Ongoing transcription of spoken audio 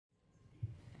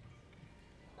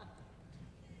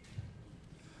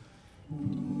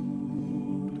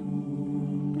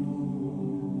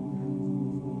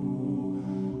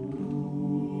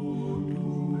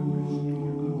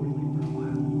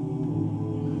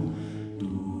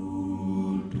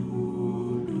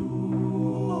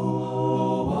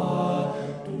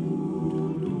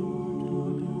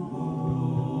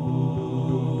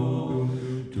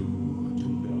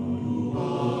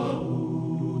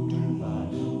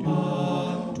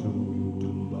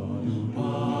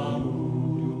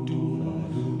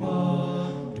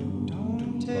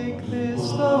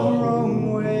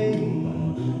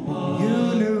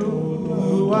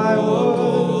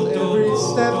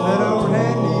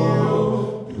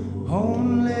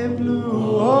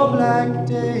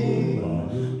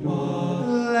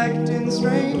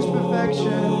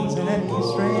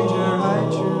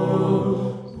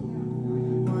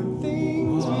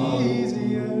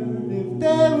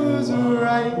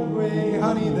right way,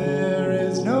 honey, there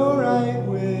is no right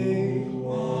way.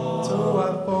 So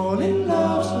I fall in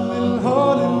love just a little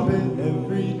whole bit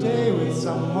every day with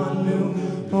someone new.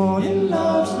 Fall in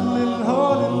love just a little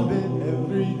whole bit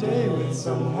every day with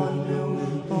someone new.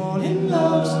 Fall in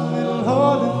love just a little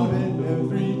whole bit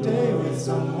every day with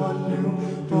someone new.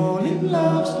 Fall in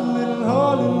love just a little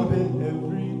whole bit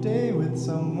every day with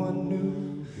someone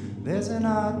new. There's an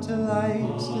art to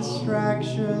life's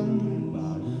distraction.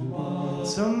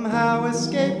 Somehow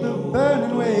escape the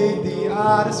burning weight the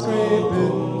art is scraping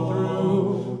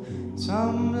through.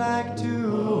 Some like to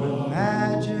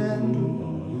imagine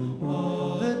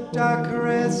the dark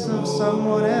caress of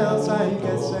someone else. I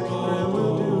guess any thrill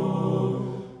will do.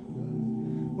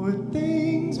 Would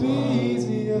things be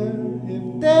easier if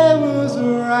there was a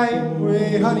right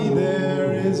way? Honey,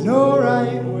 there is no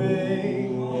right way.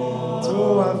 So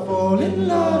I fall in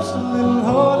love just a little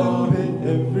whole bit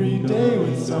every day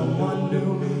with someone new.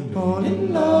 Fall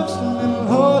in love just a little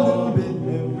whole bit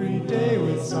every day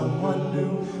with someone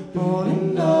new. Fall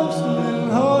in love just a little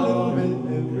whole bit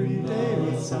every day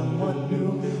with someone new.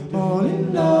 Fall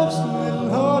in love just a little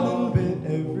whole bit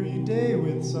every day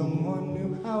with someone new.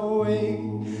 I wake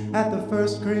at the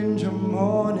first cringe of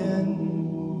morning,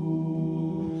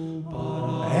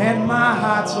 and my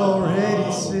heart's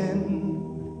already sin.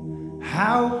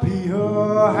 How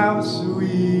pure, how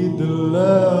sweet the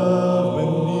love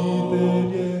beneath it,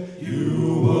 yeah. You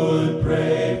would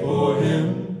pray for him.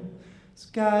 'Cause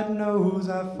God knows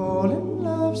I fall in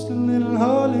love just a little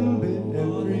whole bit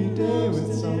every day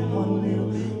with someone new.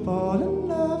 Fall in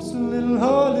love just a little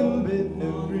whole bit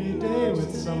every day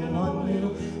with someone new.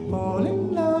 Fall in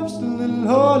love just a little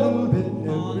whole bit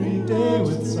every day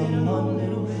with someone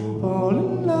new. Fall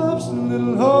in love just a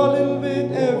little whole bit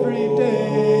every day.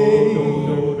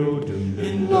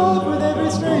 In love with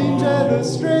every stranger, the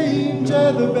stranger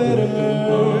the better.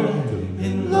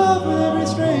 In love with every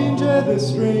stranger, the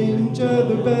stranger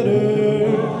the better.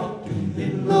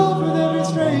 In love with every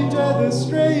stranger, the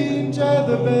stranger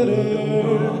the better.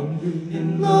 In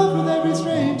love with every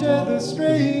stranger, the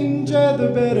stranger the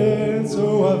better.